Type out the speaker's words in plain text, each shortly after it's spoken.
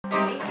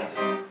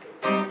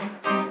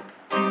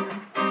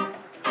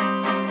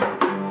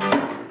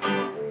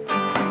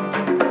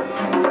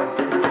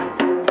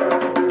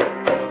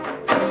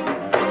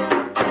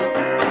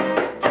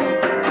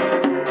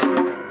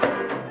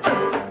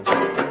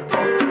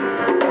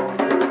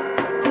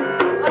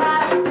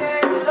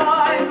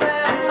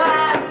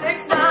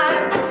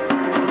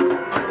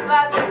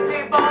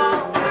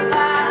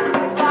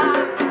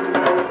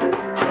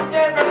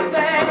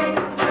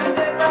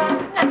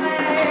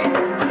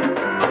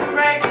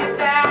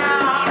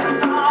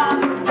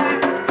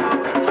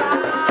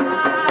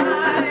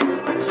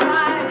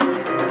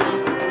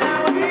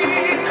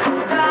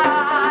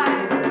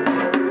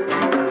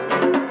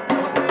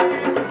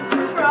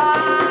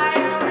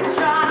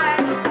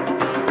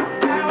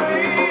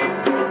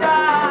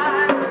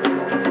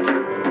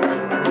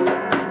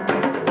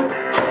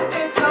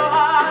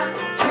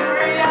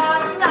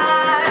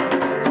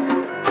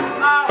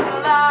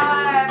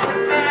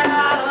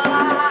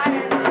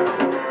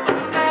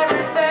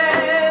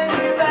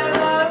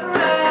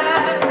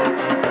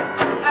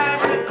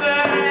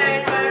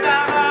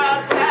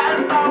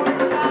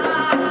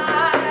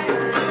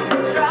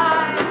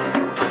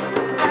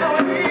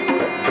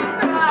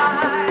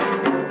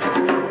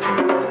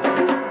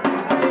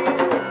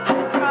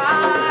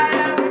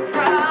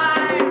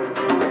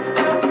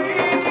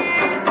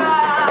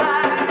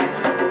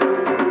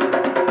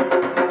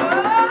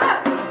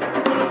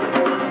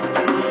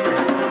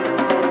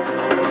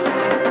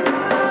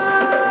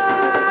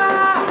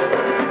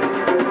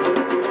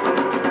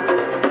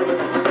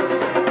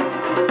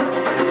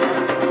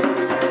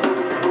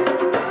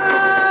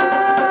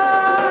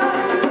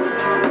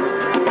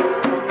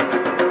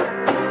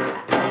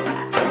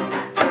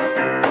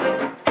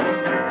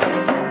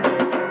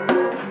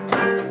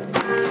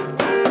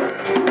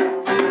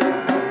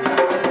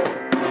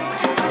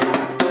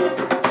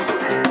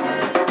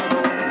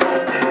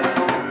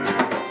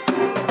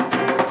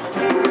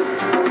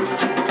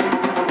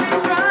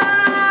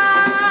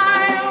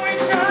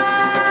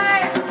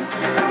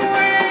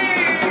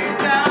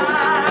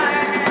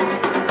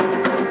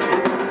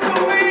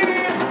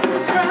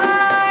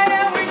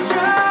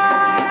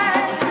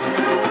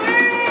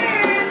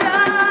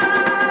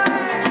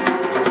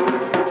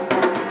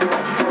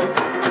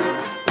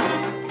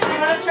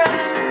try.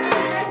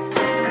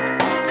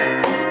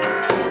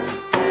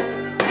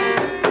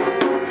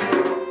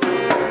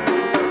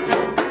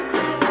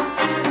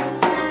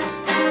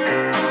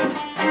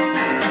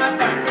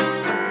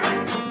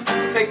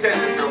 Take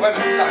 10 if you're wait a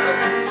minute,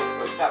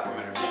 let's stop for a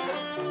minute.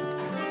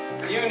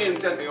 The union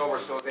sent me over,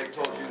 so they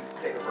told you to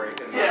take a break.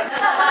 And Yes.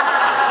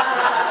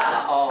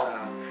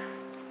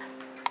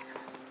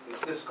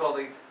 This is called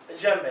the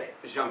Djembe.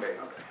 djembe.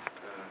 Okay.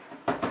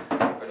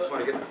 I just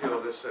want to get the feel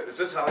of this. Is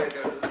this how you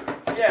do it?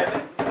 Yeah,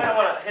 you kind of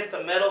want to hit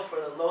the middle for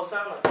the low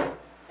sound,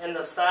 and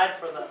the side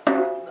for the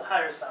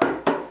higher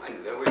sound. I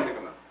knew that. What do you think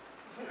of it?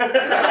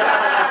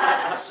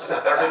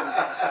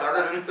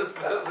 started in this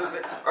business.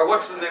 All right,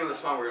 what's the name of the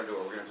song we're going to do?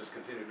 Are we going to just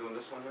continue doing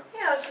this one here?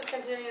 Yeah, let's just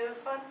continue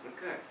this one.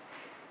 Okay.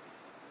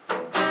 I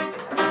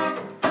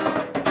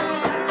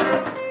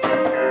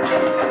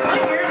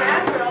think you're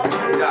natural.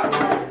 Yeah.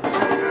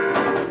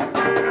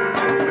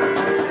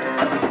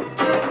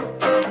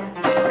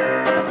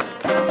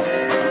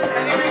 I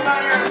think we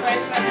found your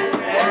replacement.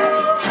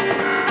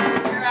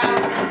 You're out.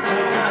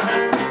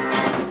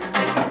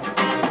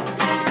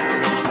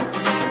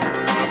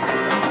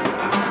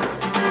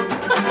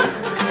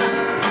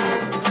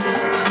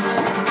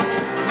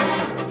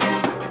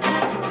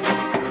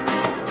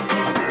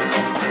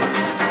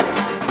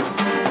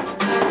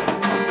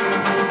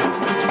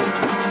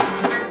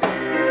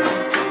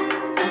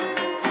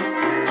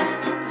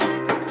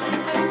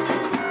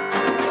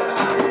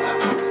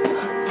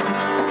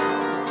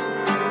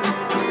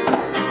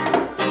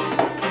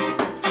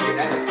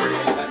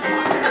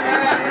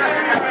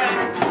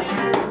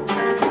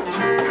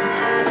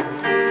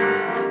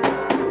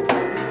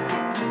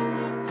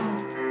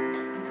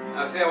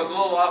 See, I was a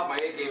little off my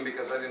A game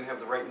because I didn't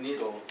have the right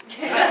needle.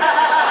 You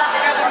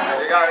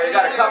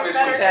got to cut me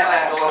some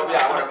slack.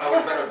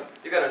 Yeah,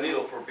 you got a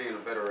needle for being a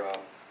better.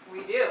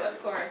 We do,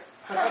 of course.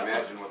 I can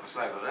imagine what the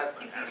size of that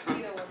is. You see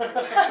Speedo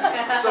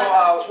once. So,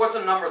 what's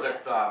a number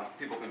that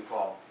people can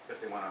call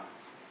if they want to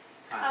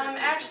contact you?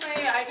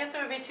 Actually, I guess it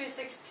would be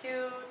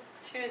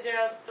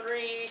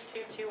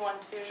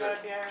 262-203-2212. That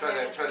would be our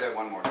Try that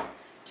one more time.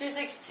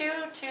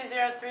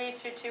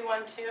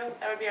 262-203-2212.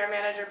 That would be our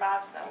manager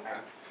Bob's number. Okay.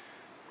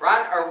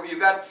 Ron, you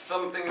got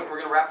something? We're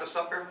going to wrap this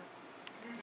up here.